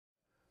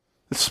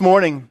This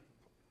morning,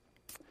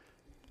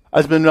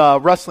 I've been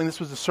wrestling. This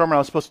was the sermon I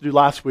was supposed to do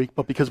last week,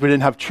 but because we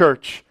didn't have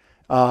church,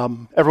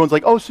 everyone's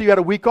like, oh, so you had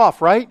a week off,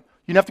 right?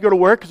 You didn't have to go to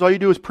work because all you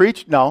do is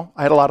preach? No,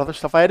 I had a lot of other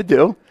stuff I had to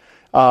do.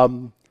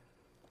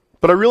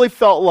 But I really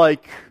felt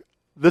like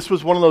this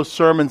was one of those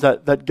sermons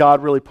that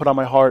God really put on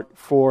my heart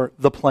for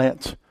the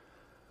plant.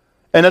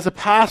 And as a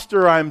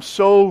pastor, I'm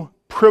so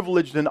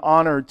privileged and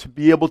honored to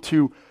be able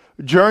to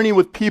journey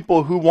with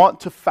people who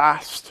want to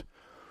fast,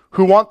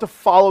 who want to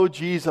follow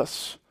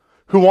Jesus,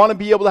 who want to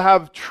be able to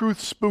have truth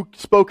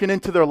spoken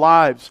into their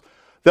lives,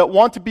 that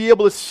want to be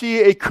able to see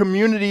a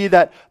community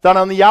that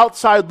on the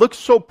outside looks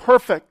so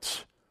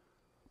perfect,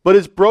 but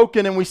is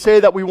broken, and we say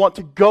that we want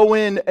to go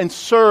in and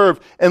serve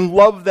and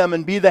love them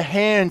and be the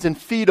hands and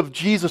feet of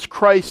Jesus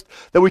Christ,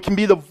 that we can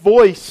be the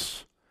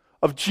voice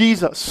of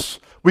Jesus.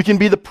 We can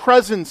be the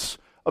presence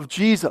of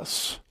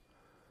Jesus.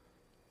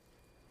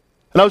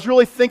 And I was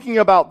really thinking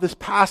about this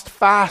past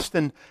fast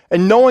and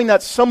knowing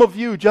that some of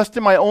you, just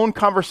in my own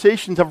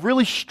conversations, have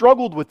really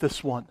struggled with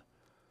this one.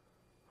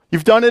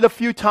 You've done it a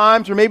few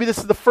times, or maybe this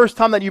is the first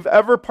time that you've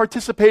ever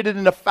participated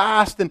in a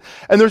fast, and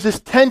there's this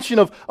tension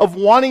of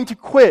wanting to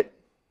quit.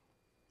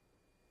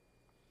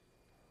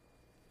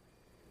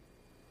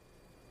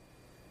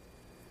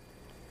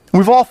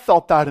 We've all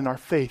felt that in our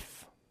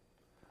faith.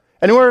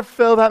 Anyone ever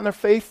feel that in their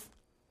faith?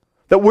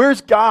 That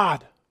where's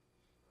God?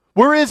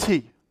 Where is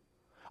He?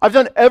 I've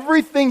done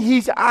everything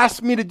He's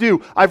asked me to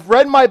do. I've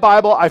read my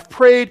Bible. I've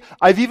prayed.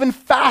 I've even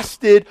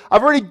fasted.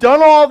 I've already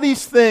done all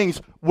these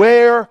things.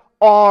 Where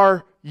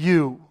are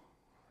you?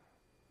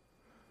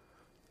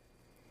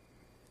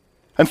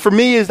 And for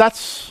me,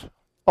 that's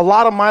a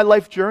lot of my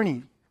life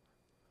journey.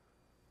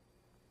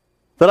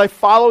 That I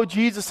follow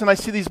Jesus and I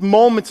see these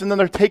moments and then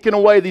they're taken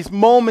away, these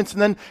moments,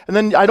 and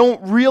then I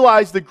don't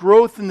realize the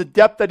growth and the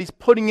depth that He's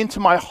putting into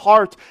my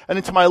heart and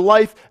into my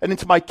life and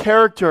into my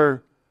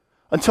character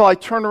until I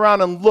turn around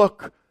and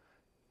look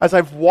as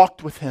I've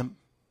walked with Him.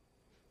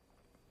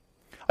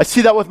 I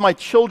see that with my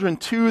children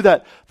too,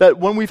 that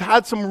when we've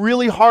had some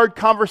really hard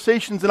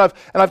conversations and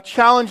I've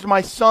challenged my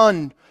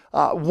son,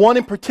 one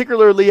in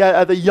particularly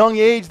at a young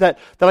age that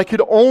I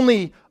could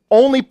only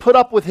put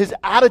up with his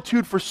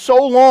attitude for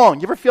so long.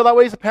 You ever feel that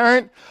way as a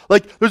parent?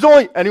 Like, there's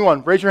only,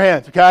 anyone, raise your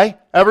hands, okay?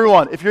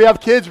 Everyone, if you have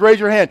kids, raise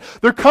your hand.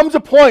 There comes a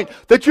point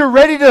that you're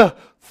ready to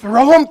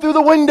throw them through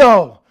the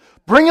window.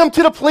 Bring them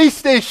to the police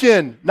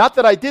station. Not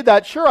that I did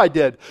that, sure I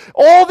did.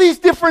 All these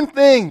different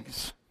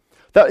things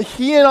that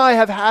he and I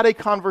have had a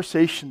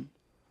conversation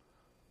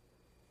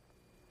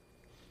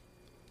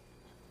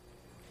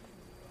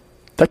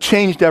that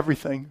changed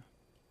everything.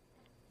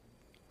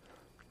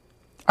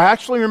 I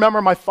actually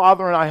remember my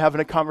father and I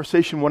having a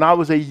conversation when I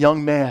was a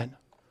young man.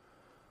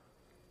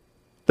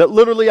 That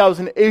literally I was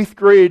in 8th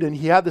grade and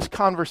he had this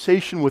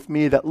conversation with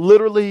me that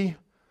literally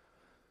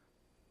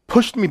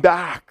pushed me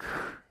back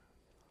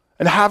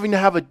and having to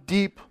have a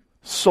deep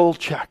soul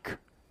check.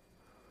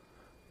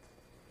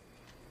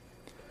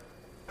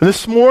 And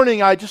this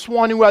morning I just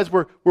want to, as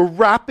we're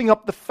wrapping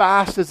up the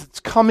fast, as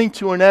it's coming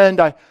to an end,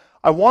 I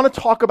want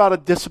to talk about a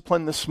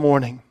discipline this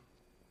morning.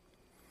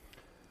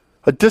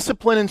 A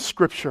discipline in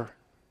Scripture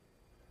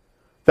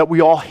that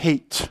we all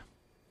hate.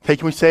 Okay,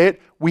 can we say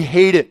it? We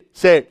hate it.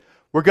 Say it.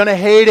 We're going to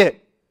hate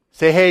it.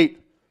 Say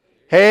hate.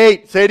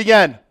 Hate. Say it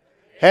again.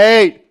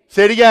 Hate.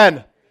 Say it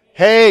again.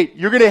 Hate.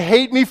 You're going to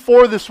hate me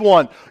for this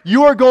one.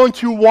 You are going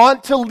to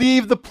want to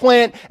leave the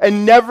plant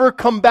and never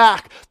come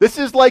back. This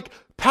is like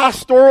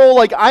pastoral,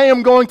 like I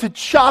am going to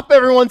chop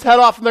everyone's head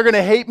off and they're going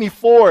to hate me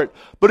for it.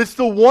 But it's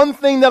the one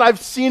thing that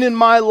I've seen in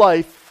my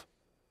life.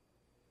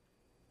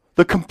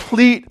 The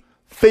complete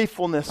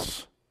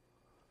faithfulness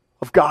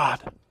of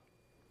God.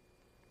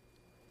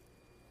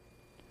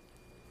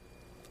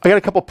 I got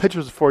a couple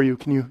pictures for you.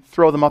 Can you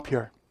throw them up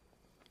here?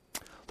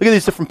 Look at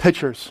these different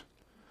pictures.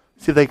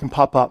 See if they can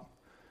pop up.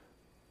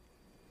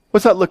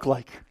 What's that look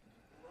like?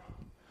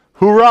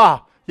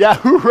 Hoorah. Yeah,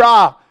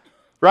 hoorah.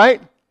 Right?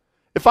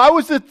 If I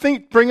was to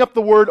bring up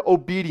the word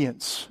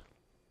obedience,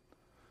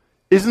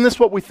 isn't this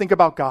what we think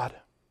about God?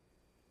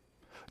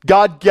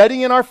 God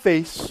getting in our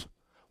face,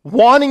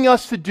 wanting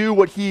us to do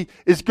what He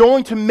is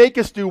going to make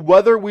us do,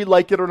 whether we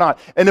like it or not.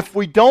 And if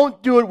we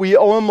don't do it, we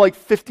owe Him like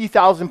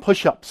 50,000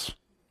 push-ups.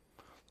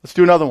 Let's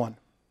do another one.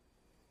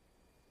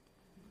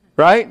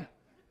 Right?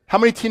 How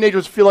many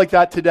teenagers feel like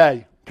that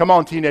today? Come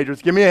on,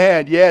 teenagers, give me a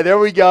hand. Yeah, there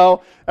we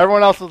go.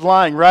 Everyone else is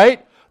lying,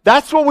 right?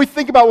 That's what we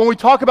think about when we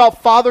talk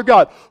about Father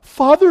God.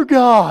 Father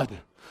God.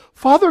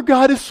 Father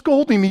God is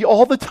scolding me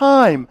all the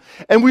time.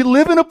 And we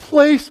live in a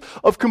place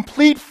of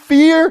complete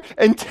fear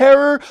and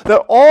terror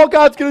that all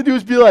God's going to do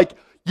is be like,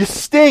 you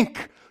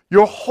stink.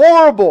 You're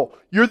horrible.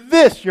 You're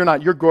this. You're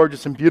not. You're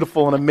gorgeous and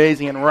beautiful and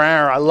amazing and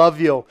rare. I love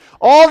you.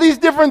 All these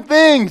different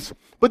things.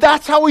 But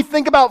that's how we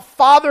think about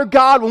Father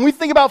God. When we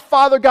think about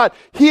Father God,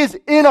 He is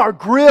in our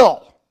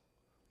grill.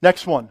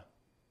 Next one.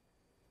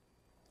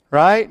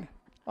 Right?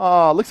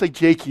 Oh, looks like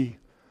Jakey.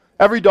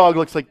 Every dog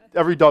looks like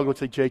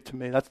Jake to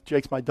me.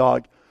 Jake's my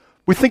dog.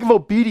 We think of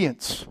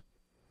obedience.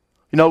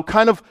 You know,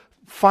 kind of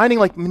finding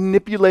like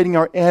manipulating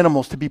our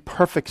animals to be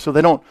perfect so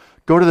they don't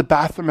go to the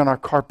bathroom on our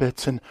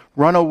carpets and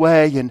run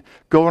away and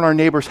go in our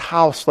neighbor's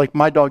house like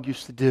my dog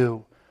used to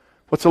do.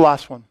 What's the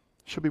last one?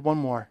 Should be one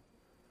more.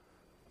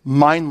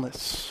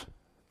 Mindless.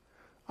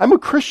 I'm a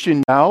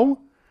Christian now,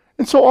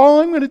 and so all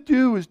I'm going to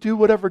do is do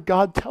whatever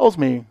God tells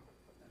me.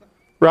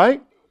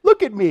 Right?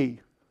 Look at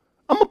me.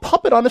 I'm a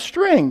puppet on a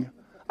string.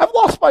 I've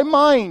lost my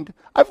mind.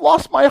 I've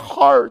lost my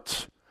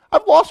heart.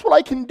 I've lost what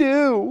I can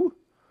do.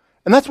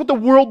 And that's what the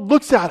world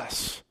looks at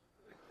us.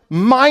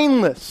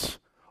 Mindless.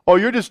 Oh,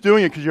 you're just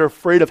doing it because you're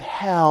afraid of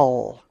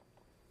hell.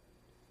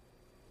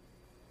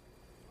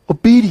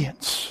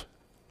 Obedience.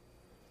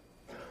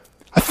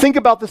 I think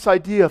about this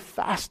idea of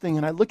fasting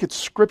and I look at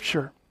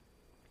Scripture.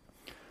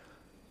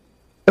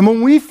 And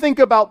when we think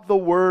about the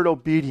word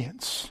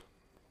obedience,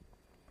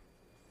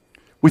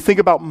 we think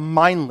about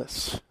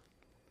mindless.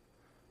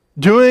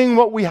 Doing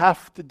what we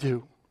have to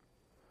do.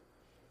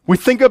 We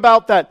think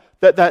about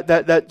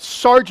that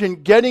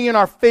sergeant getting in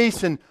our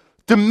face and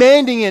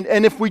demanding it,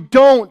 and if we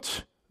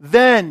don't,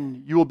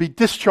 then you will be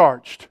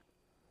discharged.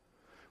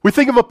 We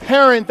think of a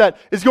parent that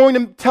is going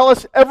to tell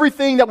us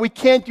everything that we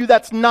can't do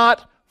that's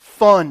not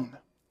fun.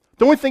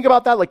 Don't we think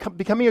about that? Like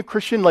becoming a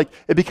Christian, like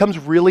it becomes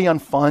really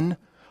unfun.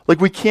 Like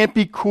we can't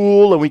be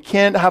cool and we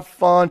can't have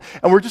fun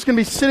and we're just going to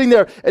be sitting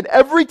there, and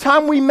every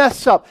time we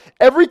mess up,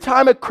 every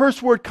time a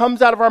curse word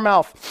comes out of our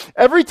mouth,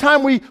 every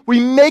time we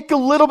make a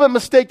little bit of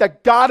mistake,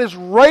 that God is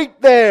right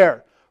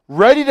there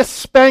ready to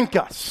spank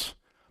us.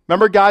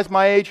 Remember guys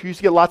my age who used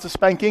to get lots of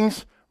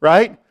spankings,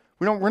 right?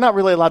 We're not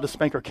really allowed to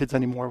spank our kids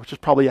anymore, which is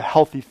probably a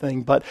healthy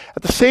thing, but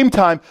at the same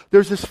time,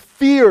 there's this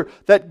fear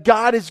that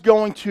God is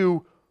going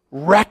to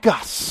wreck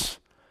us.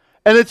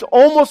 And it's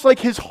almost like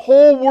his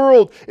whole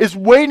world is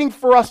waiting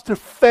for us to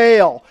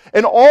fail.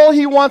 And all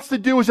he wants to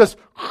do is just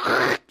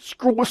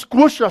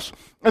squish us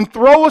and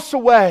throw us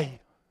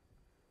away.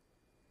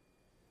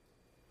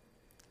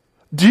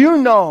 Do you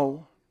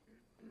know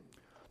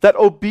that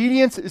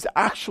obedience is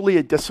actually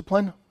a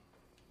discipline?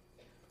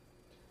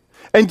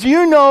 And do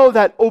you know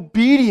that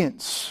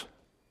obedience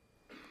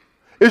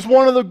is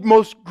one of the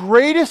most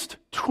greatest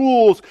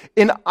tools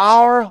in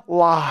our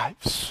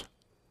lives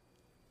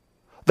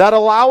that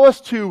allow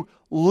us to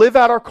live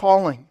out our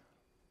calling,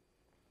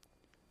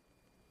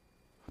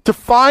 to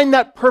find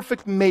that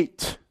perfect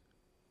mate,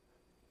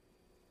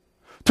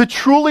 to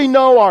truly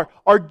know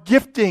our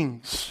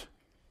giftings,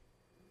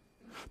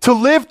 to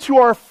live to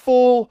our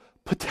full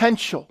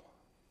potential.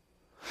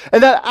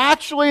 And that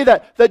actually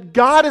that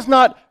God has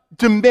not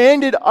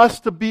demanded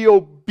us to be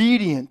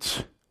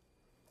obedient,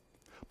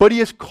 but he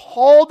has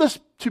called us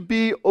to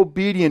be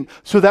obedient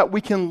so that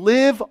we can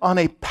live on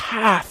a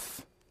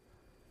path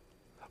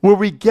where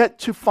we get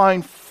to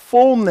find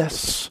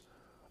fullness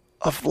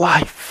of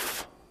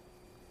life.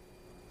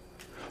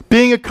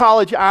 Being a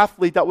college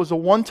athlete, that was the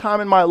one time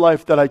in my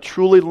life that I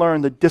truly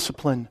learned the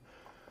discipline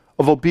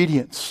of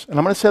obedience. And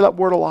I'm going to say that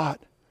word a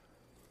lot.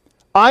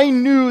 I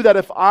knew that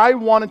if I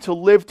wanted to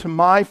live to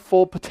my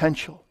full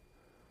potential,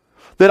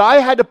 that I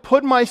had to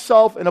put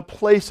myself in a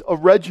place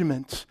of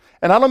regiment.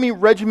 And I don't mean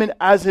regiment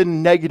as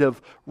in negative,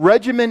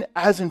 regiment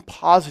as in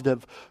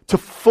positive, to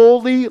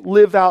fully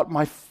live out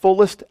my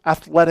fullest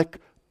athletic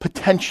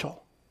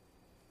potential.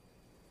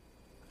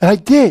 And I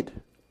did.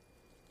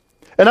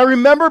 And I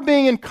remember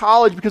being in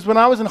college, because when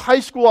I was in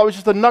high school, I was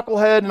just a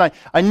knucklehead and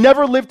I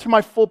never lived to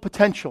my full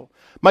potential.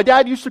 My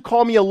dad used to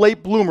call me a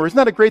late bloomer. Isn't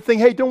that a great thing?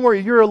 Hey, don't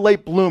worry, you're a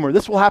late bloomer.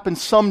 This will happen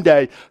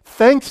someday.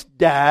 Thanks,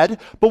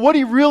 Dad. But what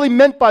he really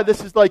meant by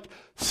this is like,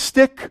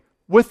 stick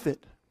with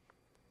it.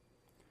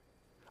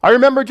 I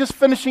remember just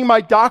finishing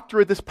my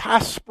doctorate this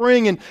past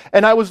spring, and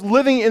I was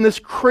living in this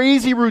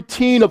crazy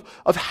routine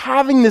of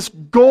having this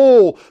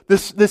goal,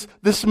 this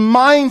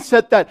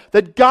mindset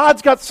that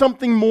God's got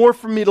something more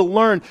for me to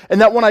learn, and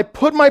that when I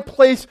put my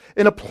place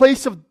in a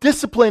place of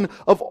discipline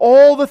of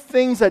all the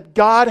things that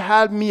God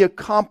had me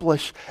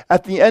accomplish,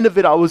 at the end of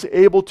it, I was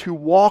able to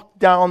walk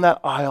down that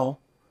aisle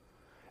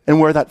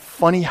and wear that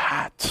funny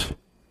hat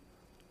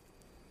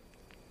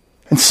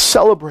and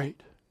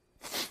celebrate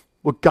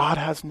what God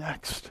has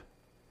next.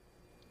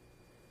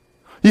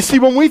 You see,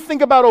 when we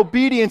think about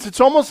obedience, it's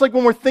almost like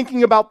when we're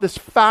thinking about this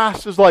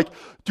fast, is like,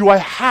 do I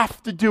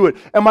have to do it?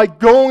 Am I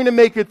going to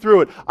make it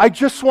through it? I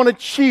just want to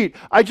cheat.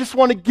 I just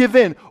want to give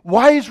in.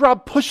 Why is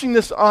Rob pushing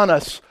this on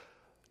us?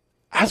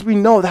 As we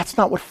know, that's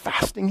not what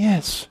fasting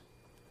is.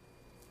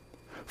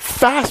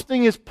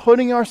 Fasting is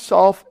putting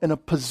ourselves in a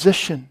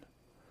position,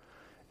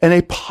 in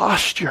a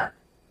posture,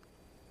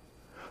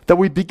 that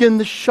we begin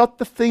to shut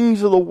the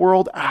things of the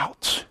world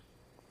out,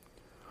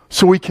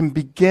 so we can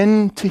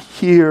begin to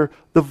hear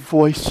the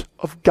voice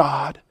of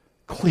God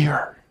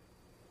clearer.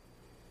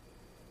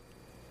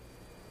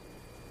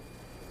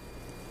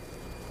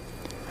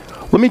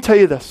 Let me tell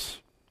you this.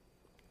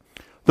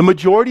 The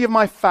majority of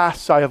my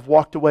fasts, I have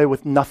walked away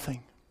with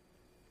nothing.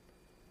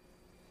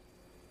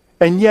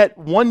 And yet,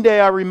 one day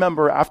I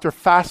remember, after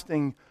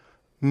fasting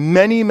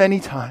many, many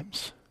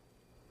times,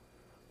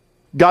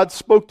 God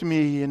spoke to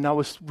me, and I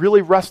was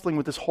really wrestling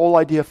with this whole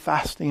idea of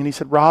fasting. And he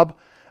said, Rob,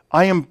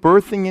 I am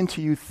birthing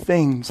into you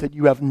things that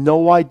you have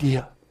no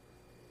idea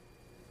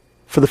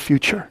for the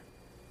future.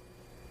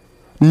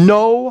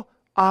 No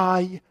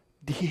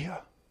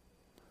idea.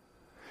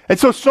 And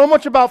so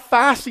much about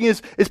fasting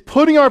is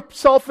putting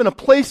ourselves in a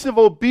place of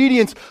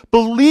obedience,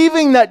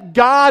 believing that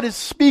God is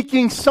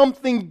speaking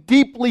something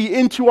deeply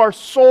into our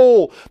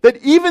soul. That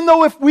even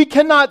though if we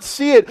cannot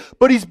see it,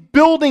 but He's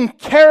building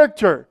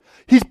character,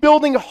 He's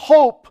building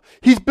hope,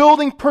 He's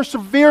building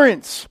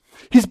perseverance,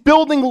 He's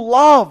building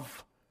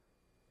love.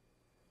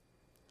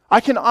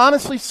 I can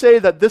honestly say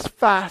that this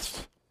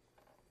fast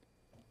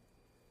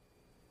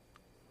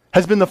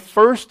has been the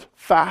first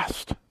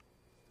fast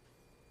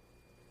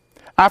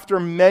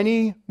after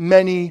many,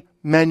 many,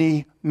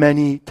 many,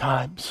 many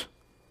times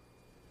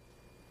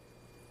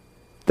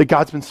that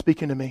God's been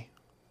speaking to me.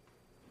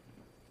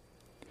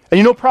 And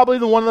you know, probably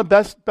one of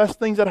the best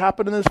things that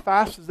happened in this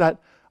fast is that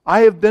I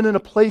have been in a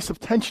place of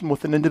tension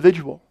with an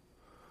individual,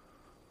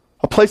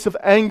 a place of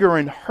anger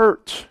and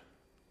hurt.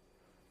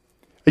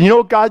 And you know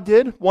what God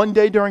did one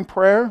day during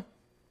prayer?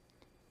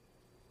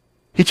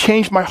 He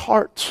changed my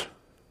heart.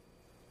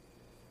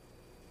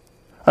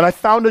 And I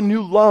found a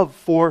new love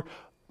for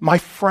my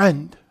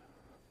friend.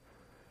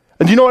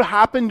 And do you know what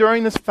happened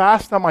during this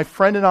fast? That my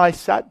friend and I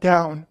sat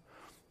down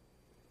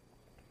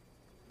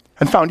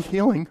and found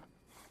healing.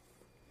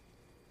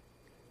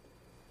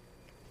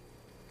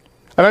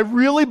 And I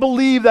really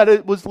believe that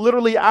it was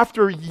literally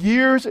after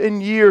years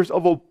and years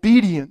of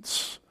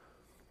obedience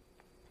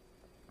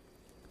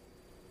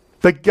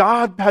that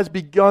God has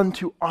begun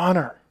to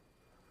honor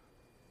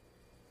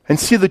and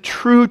see the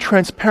true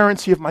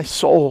transparency of my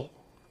soul.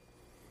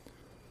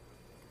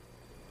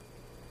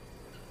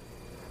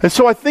 And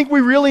so I think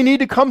we really need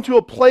to come to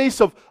a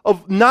place of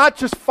not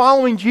just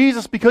following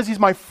Jesus because He's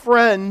my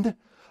friend,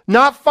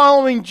 not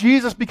following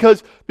Jesus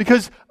because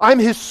I'm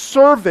His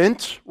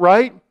servant,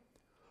 right?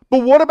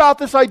 But what about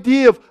this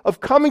idea of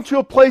coming to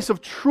a place of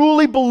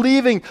truly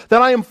believing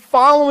that I am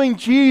following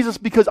Jesus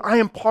because I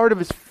am part of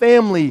His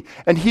family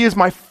and He is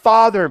my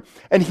Father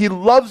and He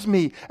loves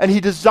me and He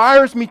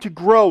desires me to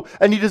grow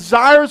and He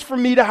desires for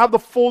me to have the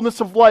fullness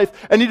of life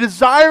and He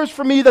desires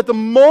for me that the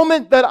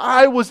moment that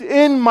I was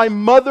in my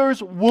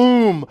mother's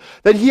womb,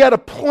 that He had a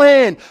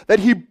plan, that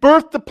He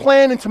birthed the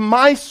plan into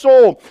my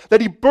soul,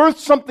 that He birthed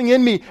something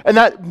in me, and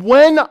that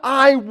when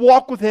I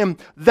walk with Him,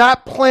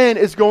 that plan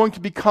is going to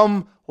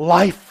become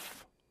life.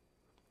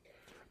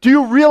 Do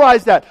you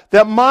realize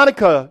that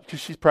Monica, because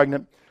she's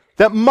pregnant,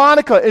 that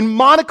Monica, in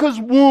Monica's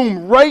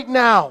womb right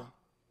now,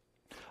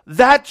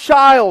 that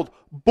child,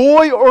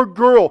 boy or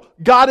girl,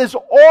 God has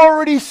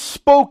already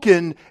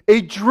spoken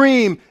a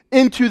dream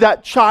into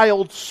that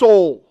child's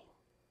soul.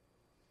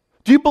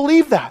 Do you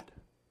believe that?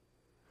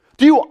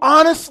 Do you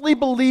honestly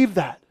believe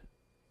that?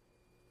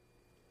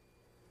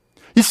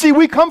 You see,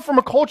 we come from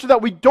a culture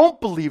that we don't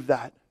believe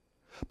that.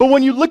 But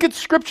when you look at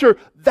Scripture,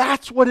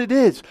 that's what it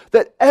is.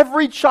 That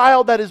every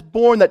child that is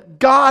born, that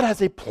God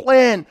has a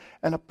plan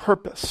and a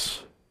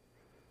purpose.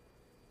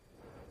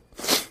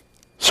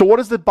 So what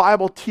does the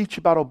Bible teach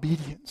about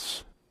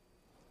obedience?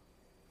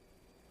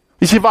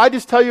 You see, if I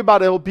just tell you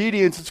about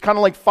obedience, it's kind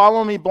of like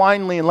follow me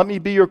blindly and let me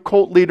be your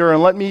cult leader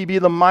and let me be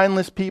the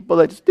mindless people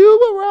that just do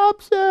what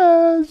Rob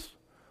says.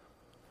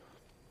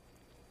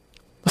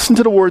 Listen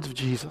to the words of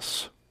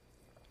Jesus.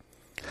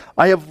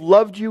 I have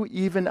loved you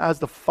even as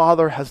the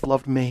Father has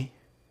loved me.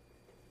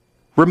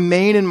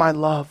 Remain in my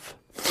love.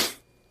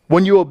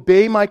 When you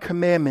obey my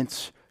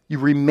commandments, you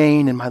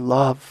remain in my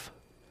love.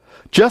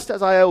 Just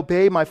as I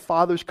obey my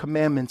Father's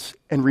commandments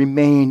and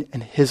remain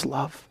in His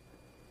love.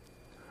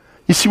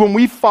 You see, when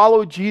we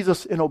follow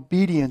Jesus in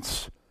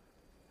obedience,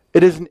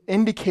 it is an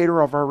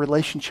indicator of our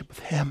relationship with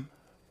Him.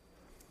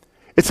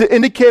 It's an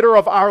indicator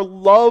of our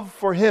love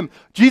for Him.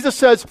 Jesus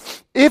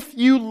says, if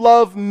you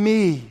love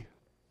me,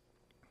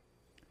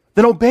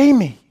 then obey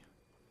me.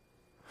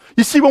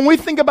 You see, when we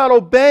think about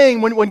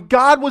obeying, when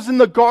God was in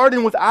the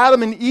garden with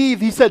Adam and Eve,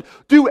 He said,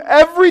 do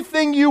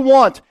everything you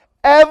want,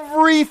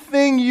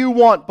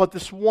 but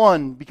this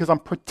one, because I'm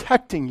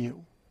protecting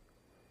you.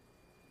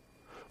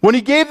 When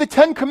He gave the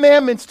 10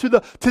 Commandments to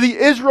the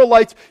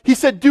Israelites, He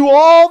said, do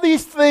all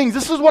these things.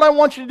 This is what I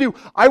want you to do.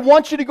 I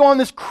want you to go on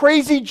this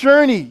crazy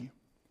journey.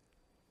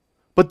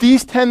 But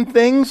these 10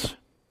 things,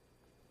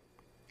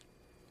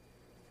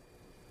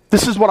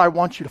 this is what I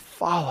want you to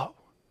follow.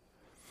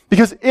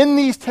 Because in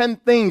these 10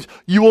 things,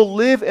 you will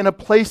live in a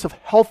place of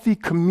healthy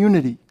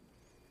community.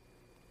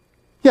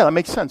 Yeah, that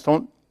makes sense.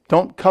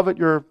 Don't covet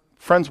your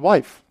friend's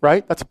wife,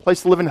 right? That's a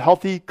place to live in a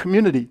healthy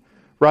community,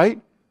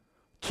 right?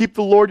 Keep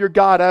the Lord your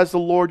God as the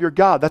Lord your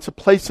God. That's a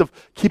place of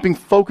keeping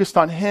focused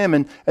on Him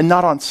and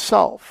not on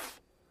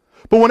self.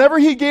 But whenever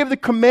He gave the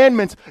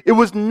commandments, it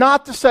was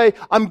not to say,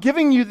 I'm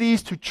giving you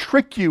these to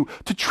trick you,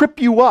 to trip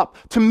you up,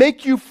 to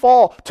make you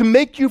fall, to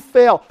make you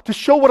fail, to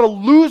show what a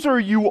loser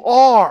you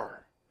are.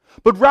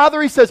 But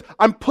rather He says,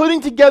 I'm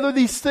putting together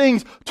these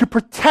things to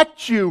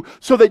protect you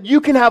so that you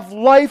can have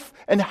life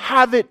and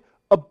have it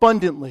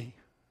abundantly.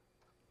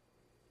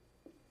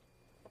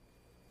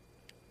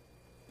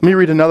 Let me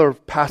read another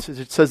passage.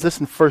 It says this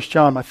in 1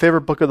 John, my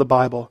favorite book of the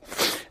Bible.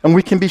 And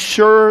we can be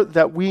sure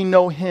that we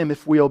know him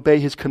if we obey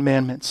his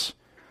commandments.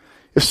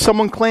 If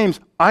someone claims,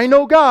 I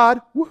know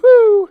God,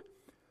 woohoo,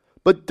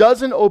 but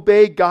doesn't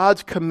obey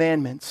God's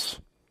commandments,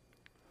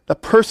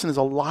 that person is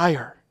a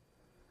liar.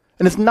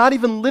 And is not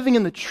even living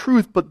in the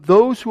truth, but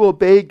those who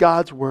obey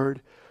God's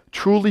word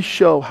truly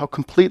show how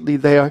completely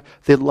they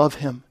love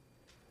him.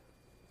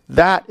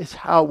 That is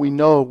how we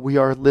know we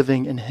are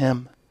living in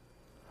him.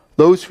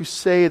 Those who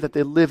say that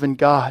they live in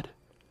God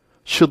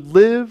should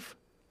live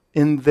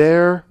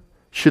their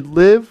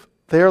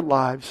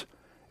lives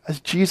as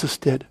Jesus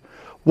did.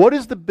 What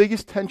is the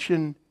biggest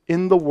tension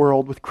in the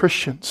world with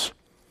Christians?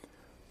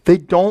 They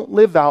don't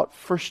live out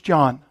 1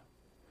 John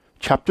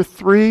chapter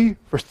 3,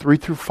 verse 3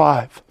 through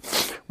 5.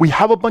 We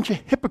have a bunch of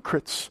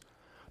hypocrites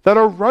that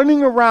are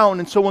running around,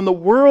 and so when the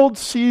world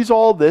sees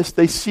all this,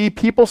 they see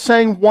people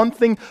saying one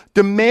thing,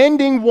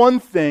 demanding one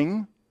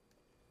thing,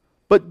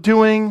 but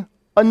doing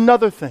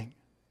another thing.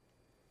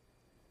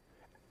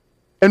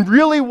 And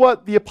really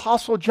what the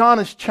Apostle John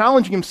is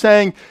challenging him,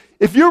 saying,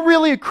 if you're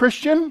really a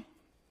Christian,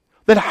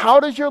 then how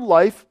does your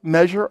life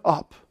measure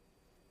up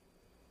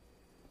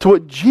to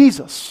what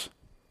Jesus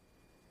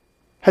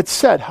had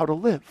said how to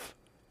live?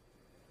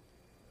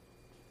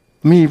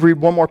 Let me read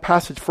one more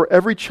passage. For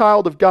every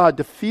child of God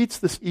defeats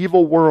this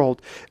evil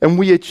world, and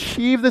we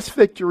achieve this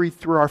victory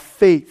through our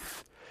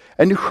faith.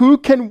 And who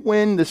can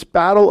win this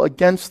battle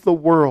against the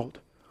world?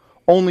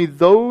 Only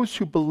those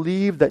who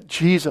believe that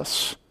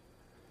Jesus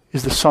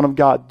is the Son of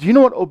God. Do you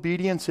know what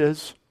obedience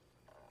is?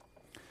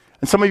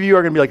 And some of you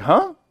are going to be like,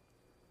 huh?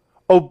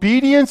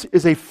 Obedience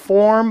is a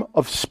form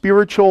of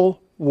spiritual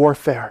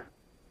warfare.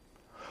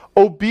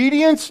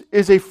 Obedience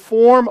is a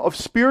form of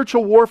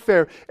spiritual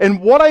warfare.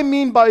 And what I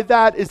mean by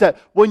that is that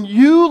when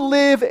you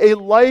live a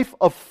life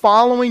of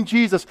following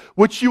Jesus,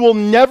 which you will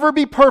never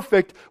be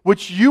perfect,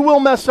 which you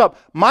will mess up.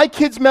 My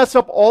kids mess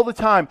up all the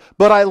time,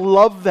 but I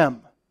love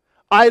them.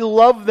 I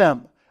love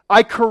them.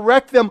 I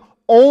correct them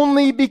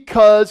only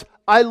because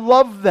I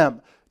love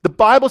them. The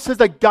Bible says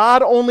that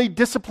God only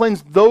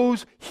disciplines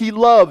those he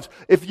loves.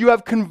 If you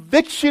have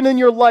conviction in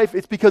your life,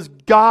 it's because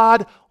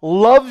God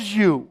loves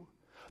you.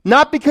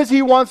 Not because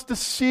he wants to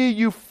see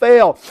you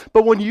fail.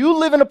 But when you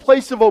live in a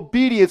place of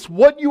obedience,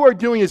 what you are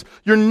doing is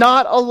you're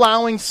not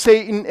allowing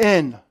Satan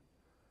in.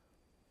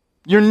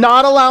 You're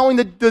not allowing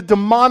the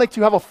demonic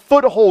to have a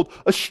foothold,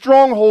 a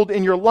stronghold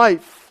in your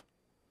life.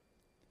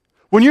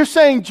 When you're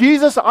saying,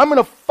 Jesus, I'm going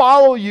to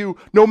follow you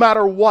no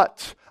matter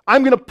what.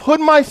 I'm going to put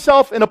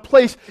myself in a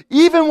place,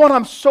 even when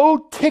I'm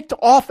so ticked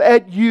off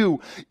at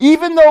you,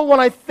 even though when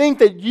I think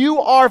that you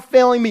are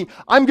failing me,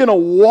 I'm going to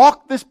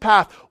walk this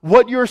path.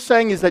 What you're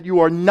saying is that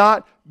you are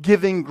not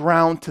giving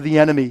ground to the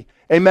enemy.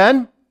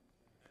 Amen?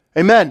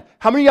 Amen.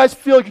 How many of you guys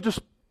feel like you're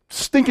just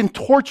stinking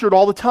tortured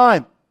all the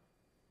time?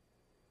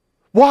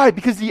 Why?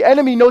 Because the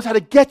enemy knows how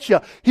to get you.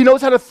 He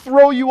knows how to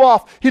throw you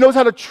off. He knows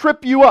how to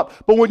trip you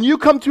up. But when you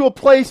come to a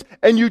place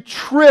and you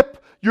trip,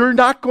 you're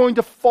not going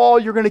to fall,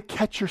 you're going to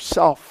catch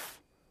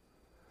yourself.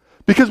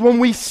 Because when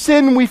we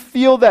sin, we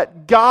feel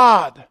that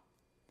God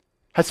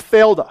has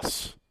failed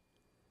us.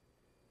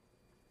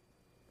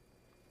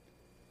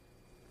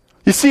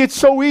 You see, it's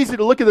so easy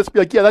to look at this and be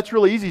like, yeah, that's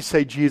really easy to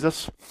say,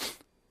 Jesus.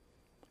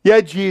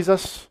 Yeah,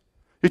 Jesus,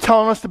 you're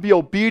telling us to be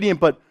obedient,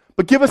 but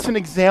give us an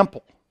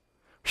example.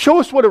 Show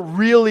us what it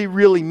really,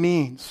 really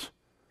means.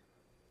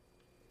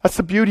 That's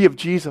the beauty of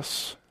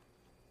Jesus.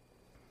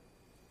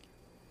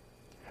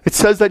 It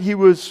says that he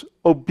was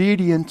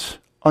obedient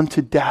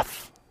unto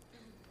death.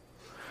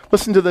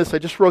 Listen to this. I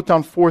just wrote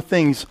down 4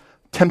 things.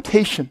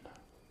 Temptation.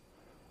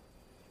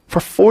 For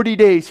 40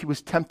 days he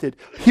was tempted.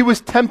 He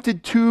was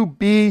tempted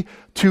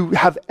to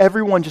have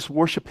everyone just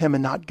worship him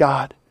and not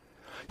God.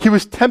 He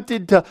was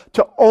tempted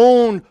to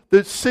own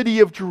the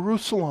city of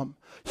Jerusalem.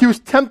 He was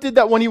tempted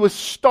that when he was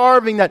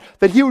starving, that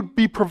he would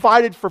be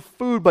provided for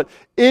food. But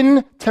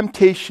in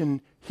temptation,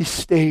 he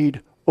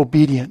stayed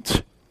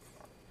obedient.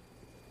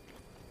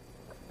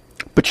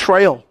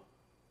 Betrayal.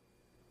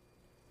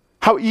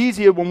 How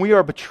easy when we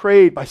are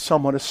betrayed by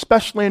someone,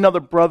 especially another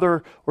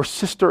brother or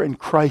sister in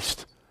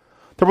Christ,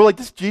 that we're like,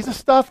 this Jesus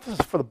stuff, this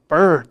is for the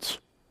birds.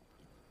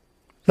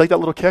 You like that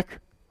little kick?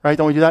 Right?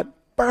 Don't we do that?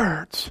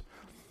 Birds.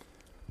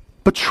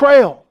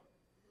 Betrayal.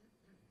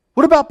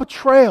 What about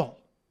betrayal?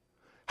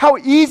 How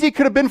easy it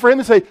could have been for him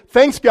to say,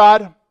 thanks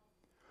God,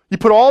 you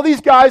put all these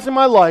guys in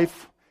my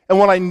life, and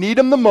when I need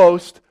them the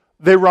most,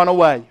 they run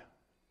away.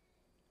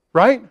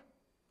 Right?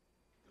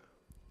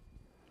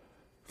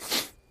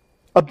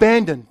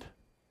 Abandoned.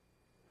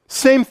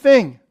 Same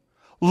thing.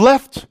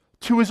 Left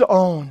to his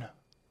own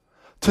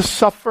to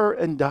suffer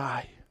and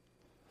die.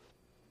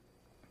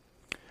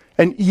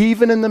 And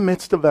even in the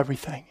midst of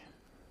everything,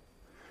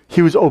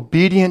 he was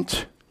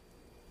obedient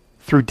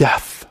through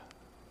death.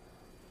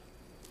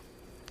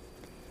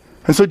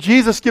 And so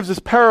Jesus gives this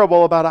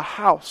parable about a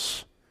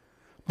house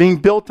being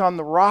built on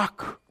the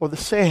rock or the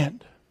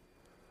sand.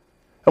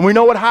 And we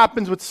know what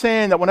happens with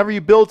sand, that whenever you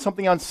build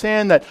something on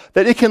sand, that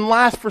it can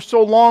last for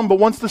so long, but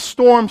once the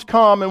storms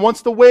come and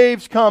once the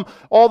waves come,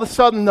 all of a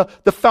sudden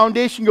the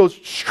foundation goes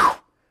shoo,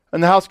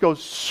 and the house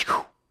goes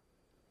shoo.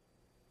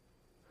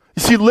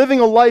 You see, living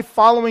a life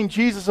following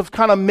Jesus of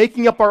kind of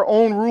making up our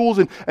own rules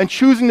and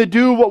choosing to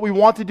do what we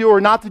want to do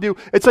or not to do,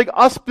 it's like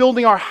us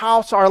building our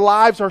house, our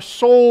lives, our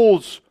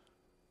souls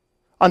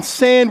on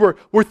sand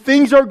where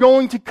things are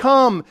going to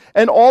come,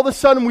 and all of a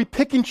sudden we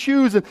pick and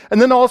choose, and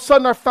then all of a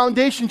sudden our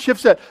foundation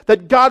shifts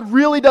that God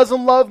really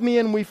doesn't love me,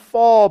 and we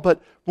fall.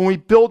 But when we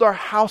build our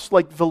house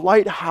like the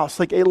lighthouse,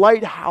 like a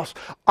lighthouse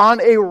on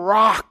a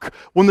rock,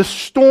 when the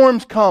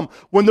storms come,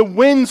 when the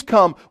winds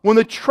come, when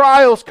the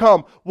trials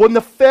come, when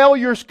the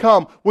failures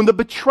come, when the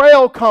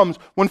betrayal comes,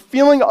 when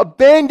feeling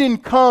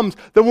abandoned comes,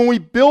 that when we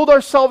build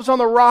ourselves on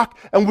the rock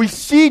and we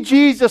see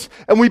Jesus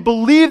and we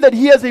believe that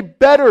He has a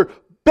better,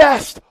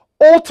 best,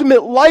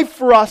 ultimate life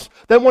for us,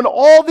 that when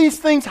all these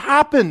things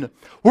happen,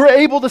 we're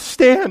able to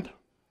stand.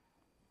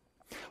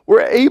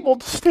 We're able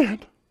to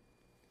stand.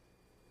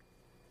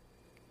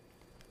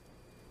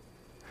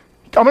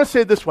 I'm going to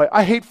say it this way.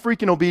 I hate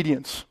freaking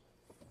obedience.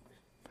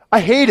 I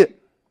hate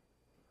it.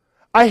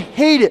 I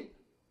hate it.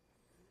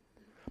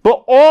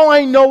 But all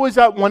I know is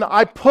that when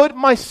I put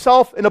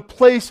myself in a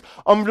place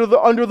under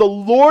the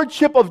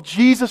lordship of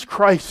Jesus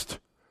Christ,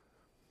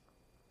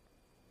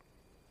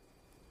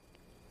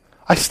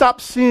 I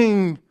stop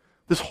seeing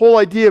this whole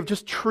idea of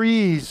just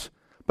trees,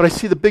 but I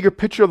see the bigger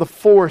picture of the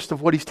forest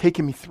of what He's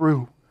taken me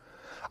through.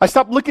 I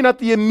stop looking at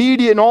the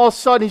immediate, and all of a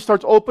sudden He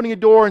starts opening a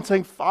door and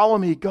saying, follow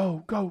me,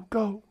 go, go,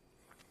 go.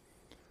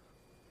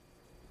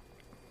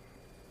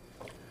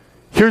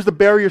 Here's the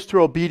barriers to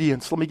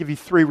obedience. Let me give you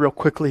 3 real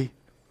quickly.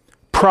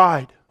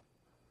 Pride.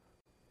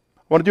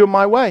 I want to do it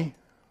my way.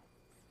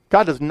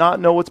 God does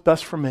not know what's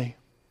best for me.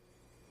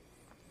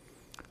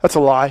 That's a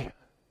lie.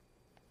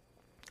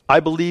 I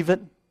believe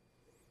it.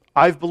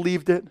 I've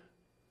believed it.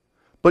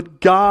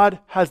 But God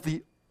has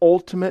the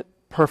ultimate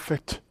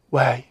perfect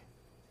way.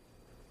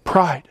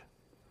 Pride.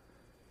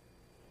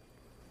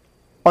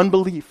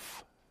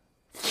 Unbelief.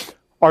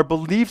 Our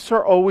beliefs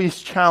are always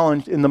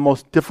challenged in the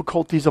most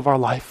difficulties of our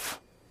life.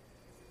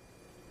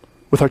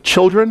 With our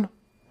children,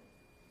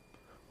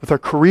 with our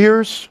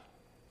careers,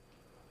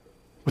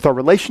 with our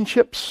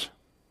relationships,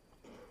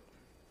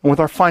 and with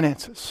our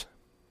finances.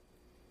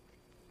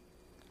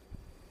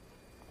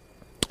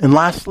 And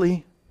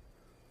lastly,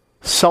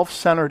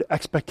 self-centered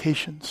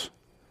expectations.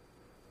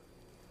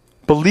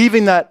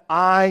 Believing that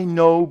I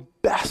know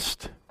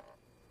best.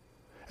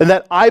 And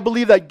that I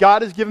believe that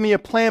God has given me a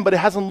plan, but it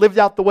hasn't lived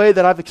out the way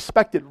that I've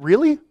expected.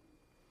 Really?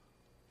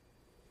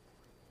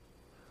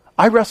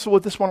 I wrestle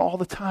with this one all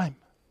the time.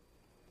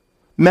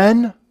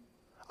 Men,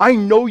 I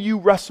know you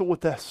wrestle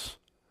with this.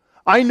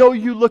 I know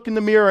you look in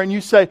the mirror and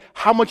you say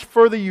how much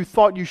further you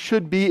thought you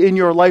should be in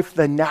your life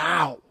than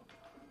now.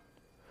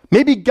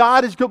 Maybe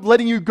God is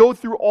letting you go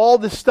through all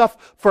this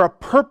stuff for a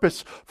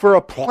purpose, for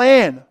a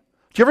plan.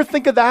 Do you ever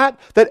think of that?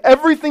 That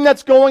everything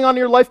that's going on in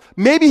your life,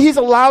 maybe He's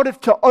allowed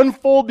it to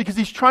unfold because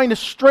He's trying to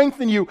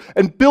strengthen you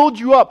and build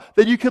you up,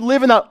 that you can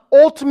live in that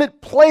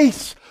ultimate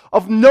place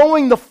of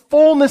knowing the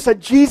fullness that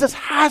Jesus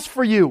has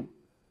for you.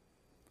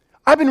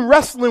 I've been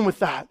wrestling with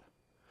that.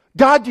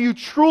 God, do you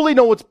truly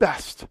know what's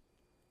best?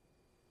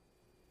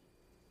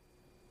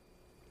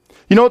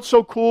 You know what's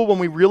so cool? When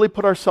we really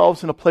put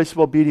ourselves in a place of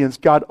obedience,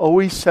 God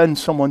always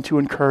sends someone to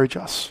encourage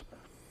us.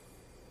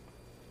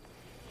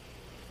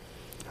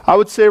 I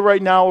would say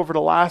right now, over the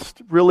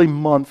last really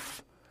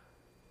month,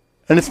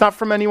 and it's not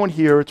from anyone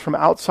here, it's from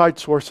outside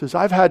sources,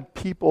 I've had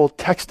people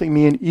texting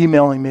me and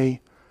emailing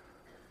me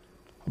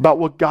about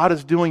what God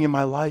is doing in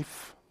my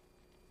life.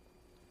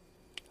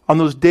 On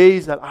those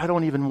days that I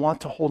don't even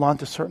want to hold on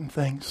to certain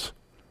things.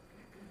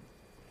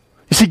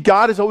 You see,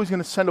 God is always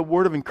going to send a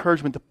word of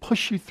encouragement to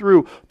push you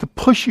through, to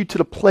push you to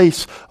the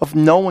place of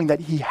knowing that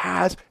He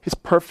has His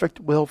perfect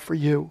will for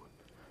you.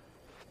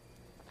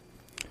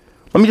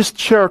 Let me just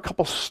share a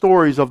couple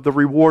stories of the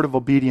reward of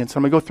obedience.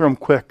 I'm going to go through them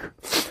quick.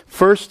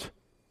 First,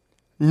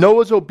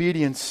 Noah's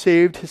obedience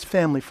saved his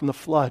family from the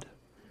flood.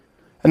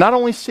 And not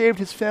only saved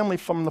his family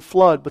from the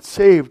flood, but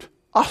saved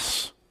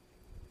us.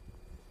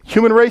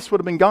 Human race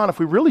would have been gone if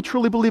we really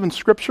truly believe in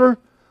Scripture.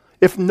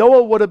 If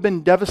Noah would have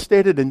been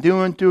devastated and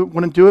wouldn't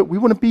do it, we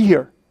wouldn't be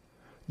here.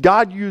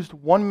 God used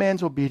one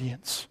man's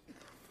obedience.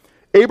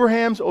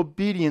 Abraham's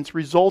obedience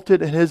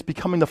resulted in his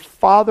becoming the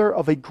father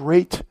of a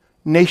great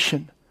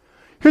nation.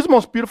 Here's the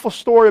most beautiful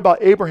story about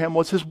Abraham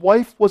was his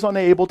wife was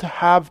unable to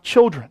have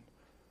children.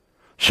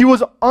 She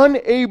was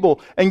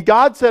unable, and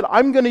God said,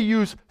 I'm going to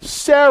use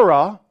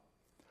Sarah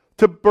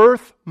to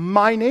birth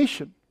my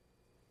nation.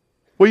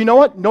 Well, you know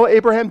what? You know what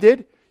Abraham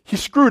did? He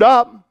screwed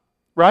up,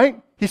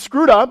 right? He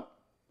screwed up,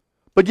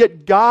 but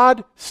yet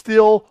God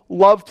still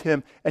loved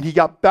him, and he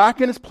got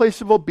back in his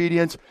place of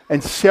obedience,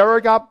 and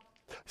Sarah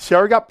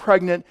got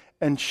pregnant,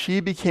 and she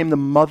became the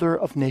mother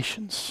of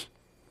nations.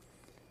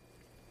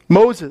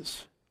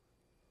 Moses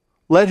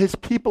led his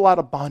people out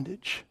of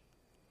bondage.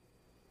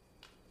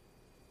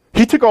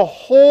 He took a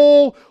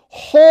whole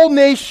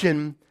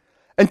nation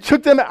and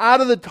took them out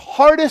of the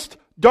hardest,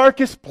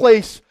 darkest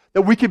place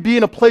that we could be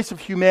in, a place of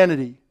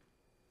humanity.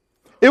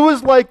 It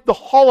was like the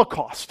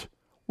Holocaust,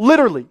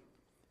 literally,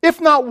 if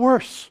not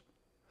worse.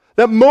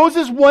 That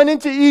Moses went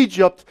into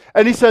Egypt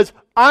and he says,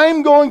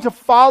 I'm going to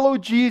follow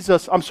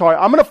Jesus. I'm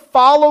going to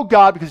follow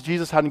God because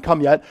Jesus hadn't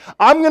come yet.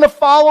 I'm going to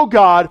follow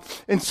God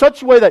in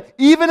such a way that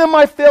even in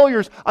my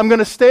failures, I'm going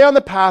to stay on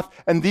the path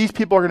and these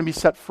people are going to be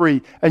set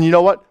free. And you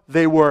know what?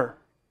 They were.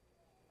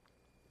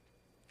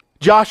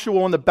 Joshua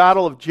won the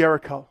battle of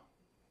Jericho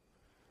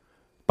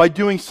by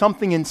doing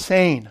something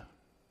insane.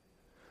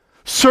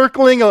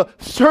 Circling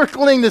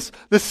this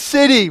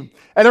city.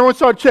 And everyone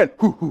started chanting,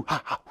 hoo, hoo,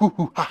 ha, ha, hoo,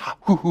 hoo, ha, ha,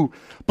 hoo, hoo,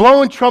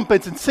 blowing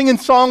trumpets and singing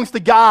songs to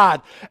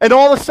God. And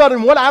all of a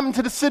sudden, what happened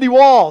to the city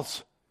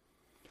walls?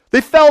 They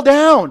fell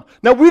down.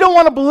 Now, we don't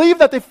want to believe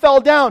that they fell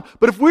down,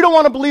 but if we don't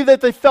want to believe that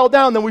they fell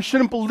down, then we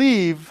shouldn't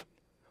believe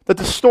that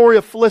the story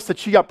of Phyllis, that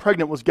she got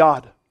pregnant, was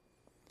God.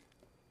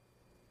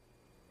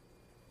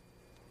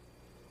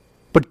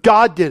 But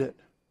God did it.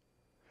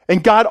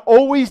 And God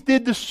always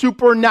did the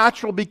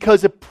supernatural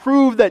because it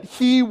proved that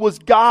He was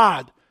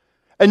God.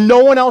 And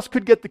no one else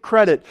could get the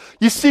credit.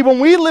 You see, when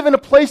we live in a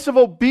place of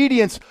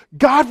obedience,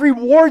 God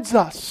rewards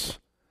us.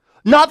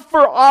 Not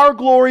for our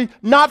glory,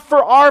 not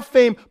for our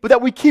fame, but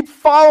that we keep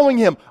following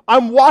Him.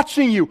 I'm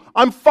watching you.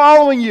 I'm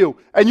following you.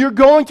 And you're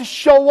going to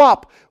show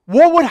up.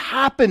 What would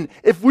happen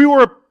if we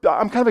were...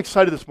 I'm kind of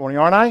excited this morning,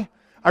 aren't I?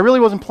 I really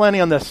wasn't planning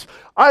on this.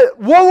 What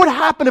would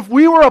happen if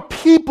we were a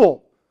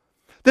people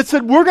that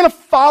said, we're going to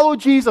follow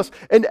Jesus,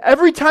 and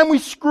every time we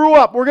screw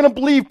up, we're going to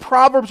believe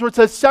Proverbs where it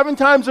says 7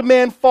 times a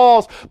man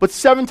falls, but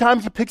 7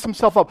 times he picks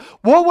himself up.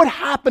 What would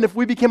happen if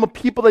we became a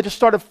people that just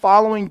started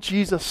following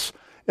Jesus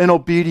in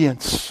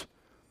obedience?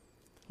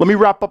 Let me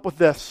wrap up with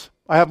this.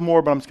 I have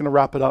more, but I'm just going to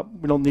wrap it up.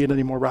 We don't need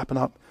any more wrapping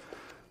up.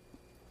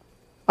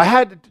 I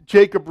had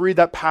Jacob read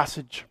that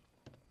passage.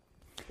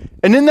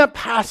 And in that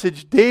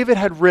passage, David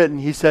had written,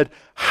 he said,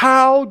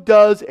 how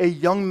does a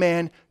young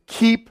man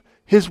keep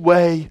his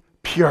way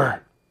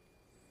pure?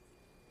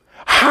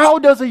 How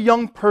does a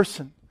young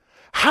person,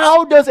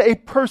 how does a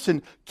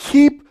person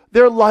keep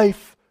their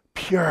life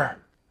pure?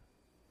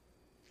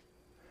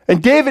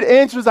 And David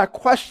answers that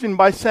question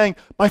by saying,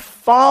 by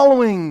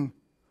following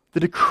the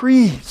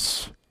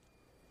decrees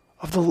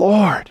of the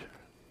Lord.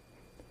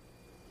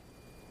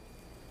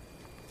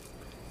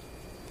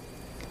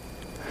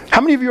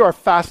 How many of you are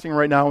fasting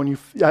right now and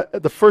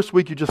the first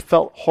week you just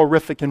felt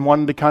horrific and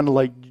wanted to kind of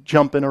like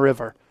jump in a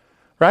river?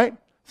 Right?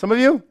 Some of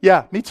you?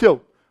 Yeah, me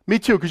too. Me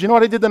too, because you know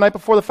what I did the night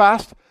before the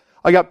fast?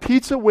 I got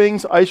pizza,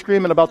 wings, ice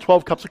cream, and about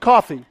 12 cups of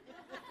coffee.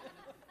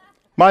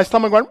 My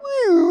stomach went,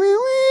 wee, wee,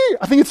 wee.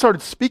 I think it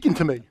started speaking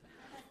to me.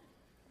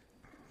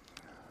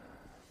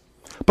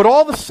 But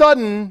all of a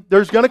sudden,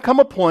 there's going to come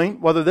a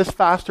point, whether this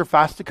fast or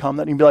fast to come,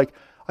 that you'll be like,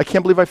 I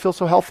can't believe I feel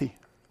so healthy.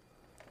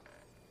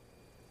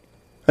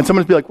 And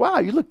someone's be like, wow,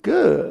 you look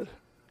good.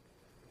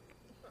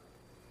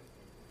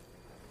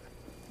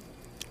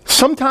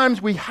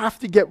 Sometimes we have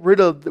to get rid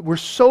of, we're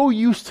so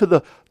used to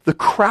the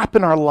crap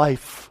in our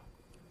life,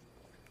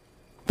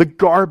 the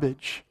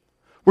garbage.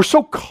 We're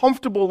so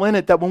comfortable in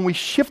it that when we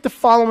shift to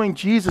following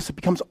Jesus, it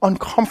becomes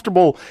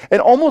uncomfortable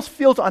and almost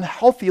feels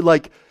unhealthy.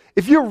 Like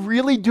if you're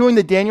really doing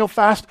the Daniel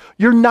fast,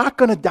 you're not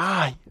going to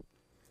die.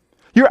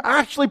 You're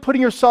actually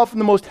putting yourself in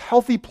the most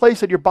healthy place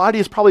that your body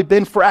has probably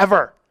been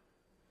forever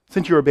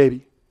since you were a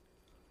baby.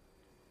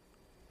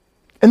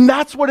 And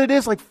that's what it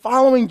is, like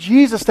following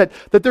Jesus, that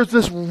there's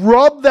this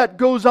rub that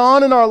goes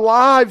on in our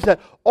lives that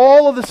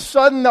all of a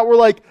sudden that we're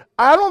like,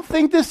 I don't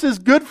think this is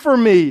good for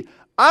me.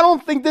 I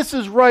don't think this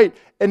is right.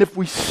 And if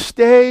we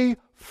stay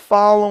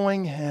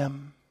following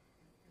Him,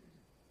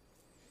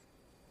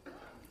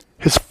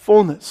 His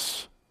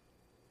fullness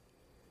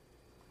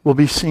will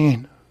be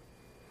seen.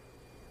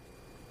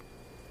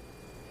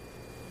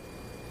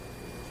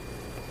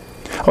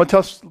 I want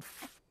to tell a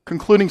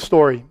concluding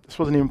story. This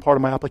wasn't even part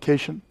of my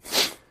application.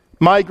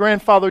 My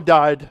grandfather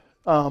died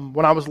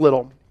when I was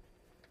little.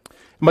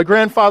 My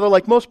grandfather,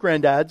 like most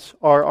granddads,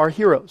 are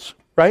heroes,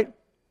 right?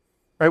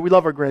 Right? We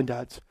love our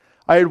granddads.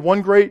 I had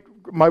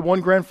my one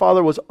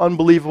grandfather was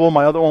unbelievable.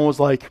 My other one was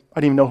like, I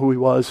didn't even know who he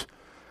was.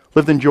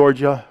 Lived in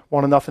Georgia,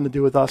 wanted nothing to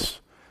do with us.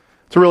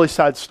 It's a really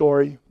sad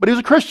story. But he was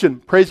a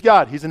Christian. Praise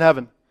God, he's in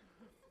heaven.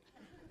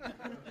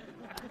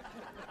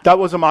 That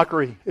was a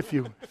mockery,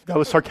 that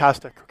was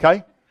sarcastic,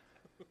 okay?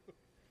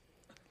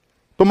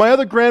 But my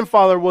other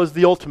grandfather was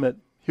the ultimate.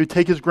 He would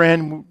take his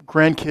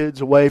grandkids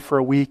away for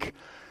a week.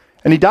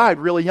 And he died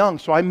really young,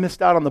 so I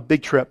missed out on the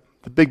big trip,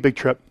 the big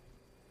trip.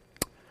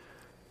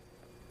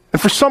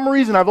 And for some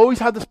reason, I've always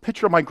had this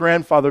picture of my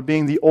grandfather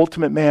being the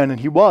ultimate man, and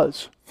he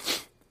was.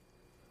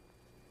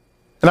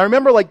 And I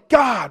remember like,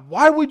 God,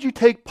 why would you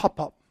take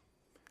Pop-Up?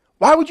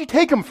 Why would you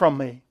take him from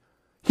me?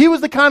 He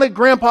was the kind of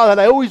grandpa that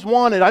I always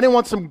wanted. I didn't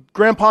want some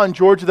grandpa in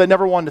Georgia that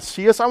never wanted to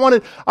see us. I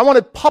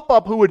wanted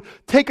Pop-Up who would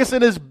take us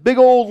in his big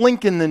old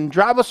Lincoln and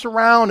drive us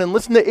around and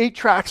listen to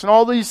 8-tracks and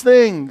all these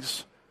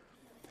things.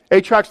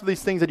 8-tracks are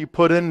these things that you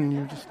put in and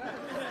you just...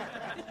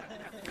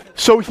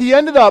 So he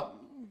ended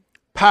up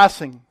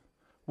passing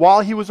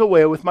while he was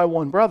away with my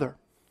one brother.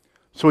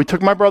 So he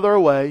took my brother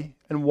away,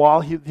 and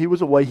while he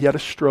was away, he had a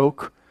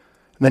stroke,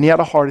 and then he had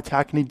a heart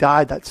attack, and he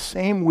died that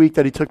same week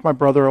that he took my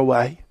brother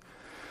away.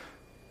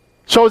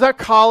 So I was at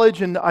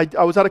college, and I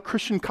was at a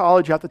Christian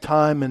college at the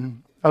time,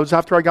 and I was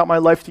after I got my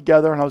life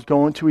together, and I was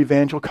going to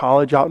Evangel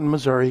College out in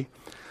Missouri.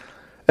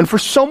 And for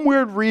some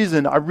weird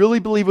reason, I really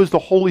believe it was the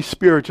Holy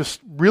Spirit just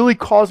really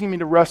causing me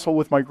to wrestle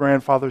with my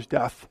grandfather's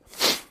death.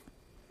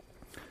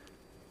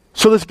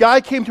 So this guy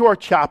came to our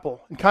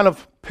chapel, and kind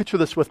of picture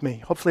this with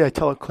me. Hopefully I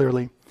tell it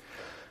clearly.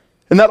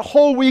 And that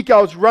whole week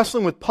I was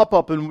wrestling with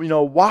Pup-Up and,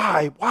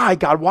 why,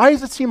 God? Why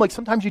does it seem like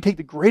sometimes you take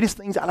the greatest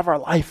things out of our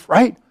life,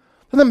 right?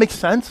 Doesn't that make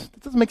sense?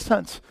 It doesn't make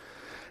sense.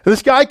 And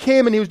this guy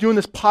came and he was doing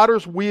this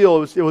potter's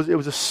wheel. It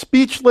was a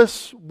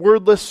speechless,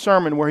 wordless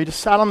sermon where he just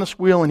sat on this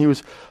wheel and he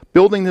was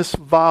building this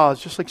vase,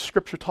 just like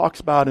Scripture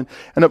talks about. And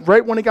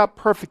right when it got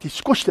perfect, he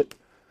squished it.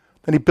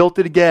 Then he built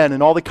it again,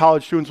 and all the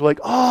college students were like,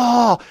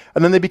 oh!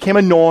 And then they became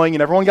annoying,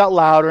 and everyone got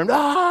louder, and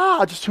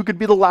just who could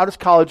be the loudest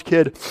college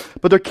kid.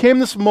 But there came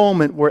this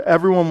moment where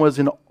everyone was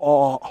in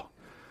awe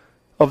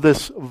of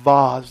this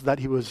vase that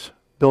he was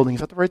building.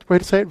 Is that the right way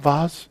to say it?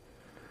 Vase?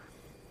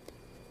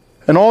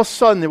 And all of a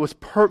sudden, it was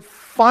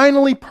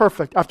finally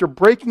perfect after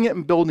breaking it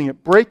and building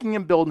it, breaking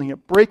and building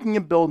it, breaking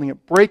and building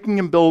it, breaking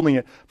and building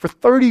it for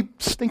 30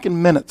 stinking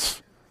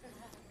minutes.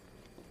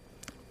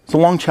 It's a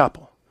long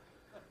chapel.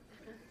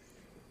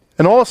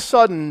 And all of a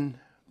sudden,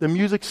 the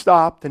music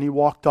stopped and he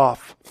walked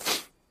off.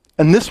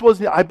 And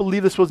I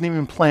believe this wasn't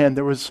even planned.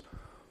 There was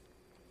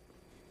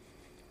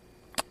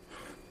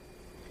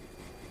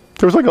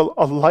like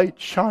a light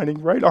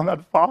shining right on that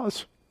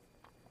vase.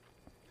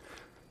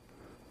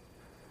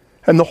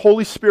 And the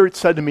Holy Spirit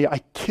said to me, I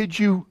kid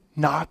you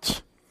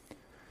not.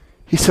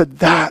 He said,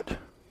 that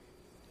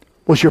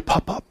was your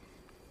Pup-Up.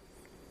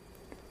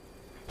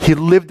 He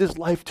lived his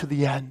life to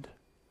the end.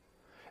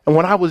 And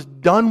when I was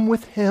done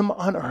with him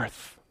on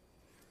earth,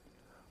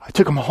 I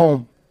took him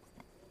home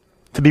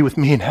to be with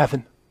me in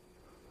heaven.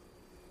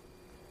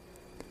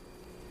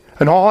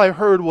 And all I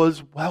heard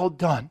was, well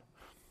done,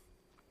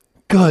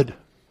 good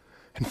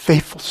and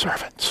faithful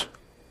servant.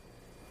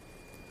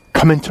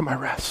 Come into my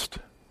rest.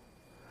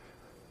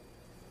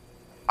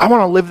 I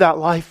want to live that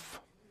life.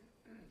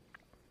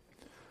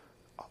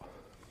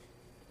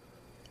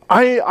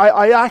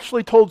 I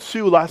actually told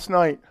Sue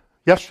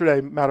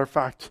yesterday, matter of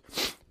fact,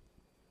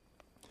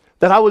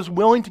 that I was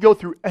willing to go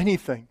through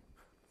anything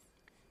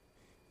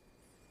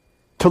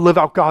to live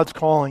out God's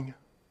calling.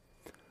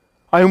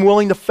 I am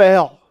willing to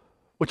fail,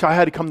 which I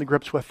had to come to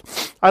grips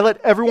with. I let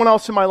everyone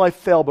else in my life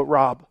fail but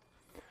Rob.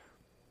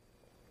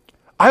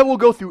 I will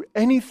go through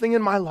anything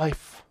in my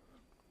life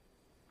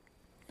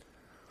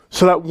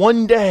so that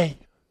one day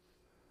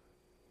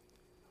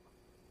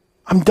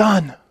I'm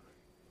done.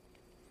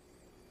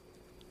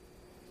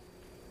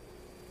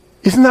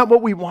 Isn't that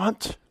what we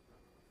want?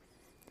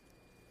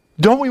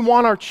 Don't we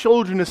want our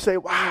children to say,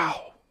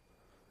 wow,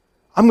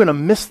 I'm going to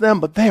miss them,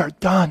 but they are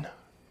done?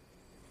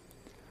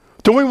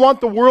 Don't we want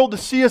the world to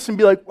see us and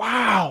be like,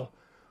 wow,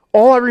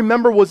 all I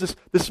remember was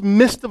this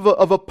mist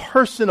of a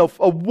person, of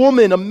a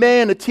woman, a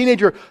man, a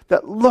teenager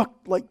that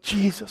looked like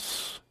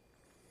Jesus.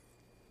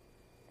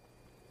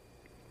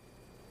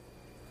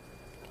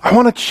 I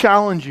want to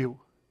challenge you.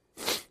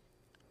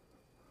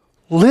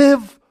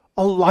 Live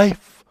a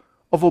life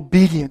of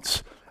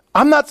obedience.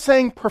 I'm not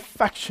saying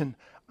perfection.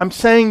 I'm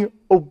saying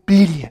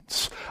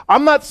obedience.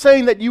 I'm not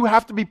saying that you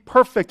have to be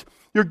perfect.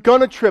 You're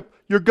going to trip.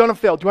 You're going to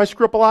fail. Do I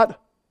screw up a lot?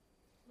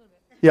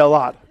 Yeah, a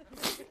lot.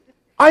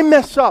 I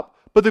mess up.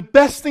 But the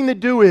best thing to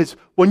do is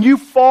when you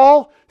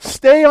fall,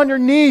 stay on your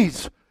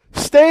knees.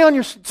 Stay on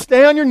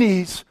your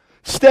knees.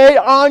 Stay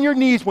on your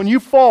knees when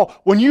you fall.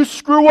 When you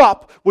screw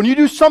up, when you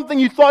do something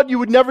you thought you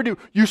would never do,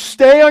 you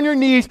stay on your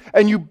knees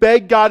and you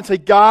beg God and say,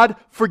 God,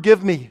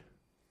 forgive me.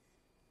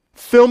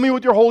 Fill me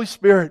with your Holy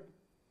Spirit.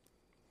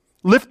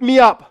 Lift me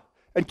up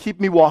and keep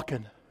me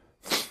walking.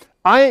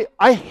 I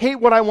hate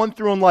what I went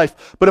through in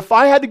life, but if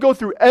I had to go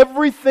through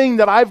everything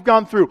that I've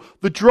gone through,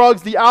 the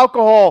drugs, the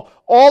alcohol,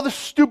 all the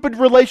stupid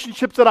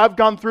relationships that I've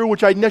gone through,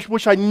 which I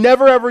wish I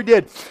never ever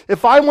did,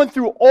 if I went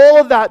through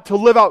all of that to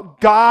live out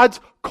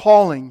God's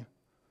calling,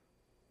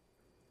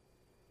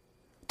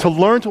 to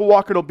learn to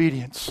walk in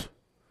obedience,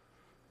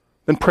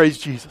 then praise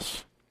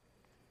Jesus.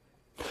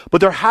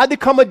 But there had to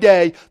come a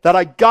day that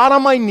I got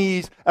on my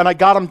knees and I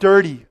got them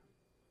dirty.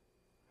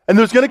 And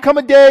there's going to come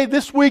a day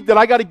this week that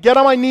I got to get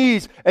on my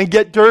knees and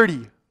get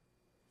dirty.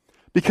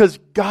 Because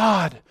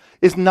God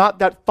is not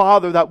that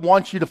father that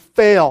wants you to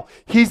fail.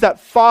 He's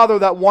that father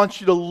that wants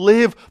you to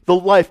live the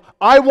life.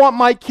 I want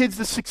my kids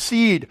to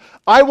succeed.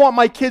 I want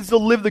my kids to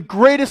live the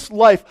greatest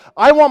life.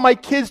 I want my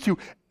kids to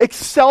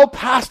excel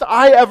past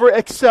I ever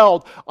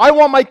excelled. I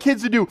want my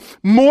kids to do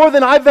more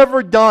than I've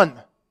ever done.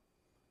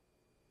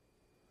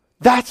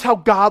 That's how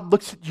God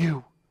looks at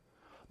you.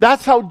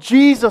 That's how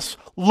Jesus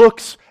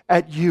looks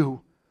at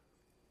you.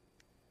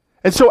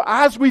 And so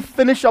as we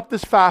finish up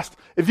this fast,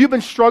 if you've been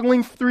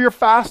struggling through your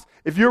fast,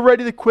 if you're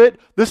ready to quit,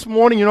 this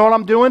morning, you know what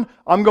I'm doing?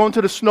 I'm going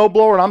to the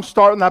snowblower and I'm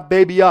starting that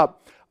baby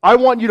up. I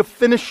want you to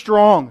finish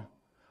strong.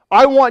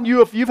 I want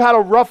you, if you've had a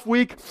rough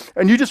week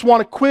and you just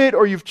want to quit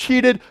or you've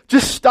cheated,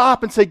 just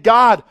stop and say,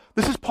 God, this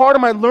This is part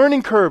of my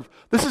learning curve.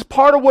 This is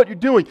part of what you're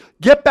doing.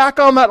 Get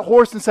back on that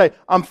horse and say,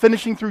 I'm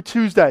finishing through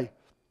Tuesday.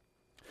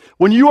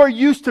 When you are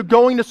used to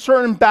going to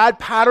certain bad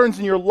patterns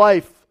in your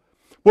life,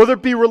 whether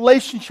it be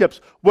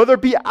relationships, whether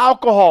it be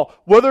alcohol,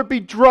 whether it be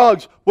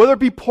drugs, whether it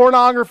be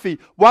pornography,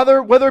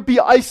 whether it be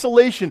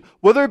isolation,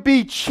 whether it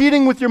be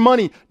cheating with your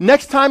money,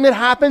 next time it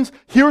happens,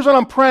 here's what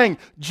I'm praying.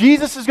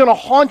 Jesus is going to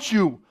haunt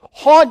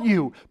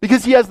you,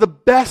 because he has the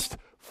best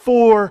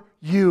for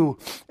you.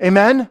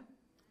 Amen?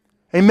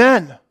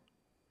 Amen.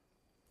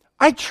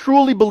 I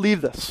truly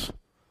believe this.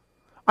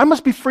 I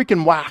must be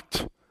freaking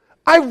whacked.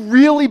 I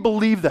really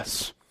believe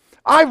this.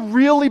 I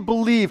really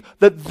believe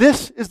that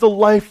this is the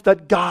life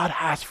that God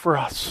has for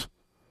us.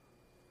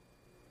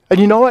 And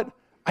you know what?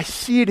 I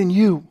see it in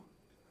you.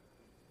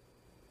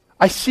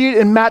 I see it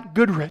in Matt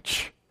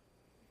Goodrich.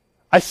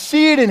 I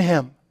see it in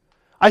him.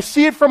 I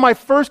see it from my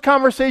first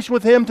conversation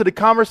with him to the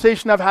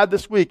conversation I've had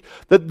this week,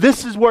 that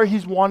this is where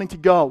he's wanting to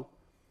go.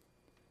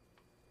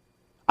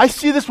 I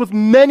see this with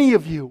many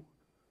of you,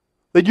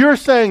 that you're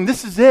saying,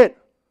 this is it.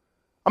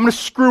 I'm going to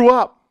screw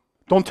up.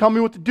 Don't tell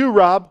me what to do,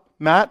 Rob.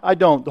 Matt, I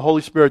don't. The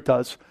Holy Spirit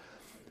does.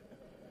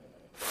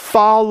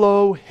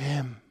 Follow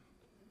him.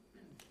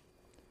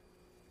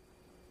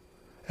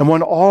 And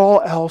when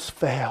all else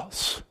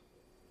fails,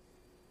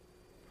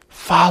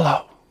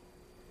 follow.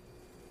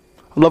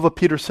 I love what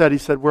Peter said. He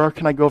said, where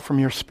can I go from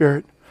your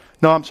spirit?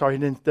 No, I'm sorry.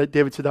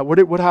 David said that.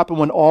 What happened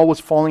when all was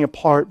falling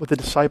apart with the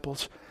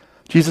disciples?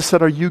 Jesus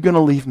said, are you going to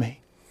leave me?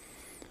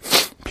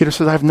 Peter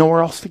says, I have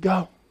nowhere else to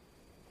go.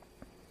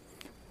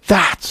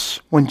 That's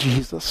when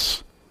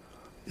Jesus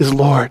is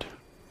Lord.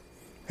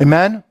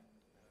 Amen?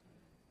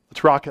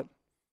 Let's rock it.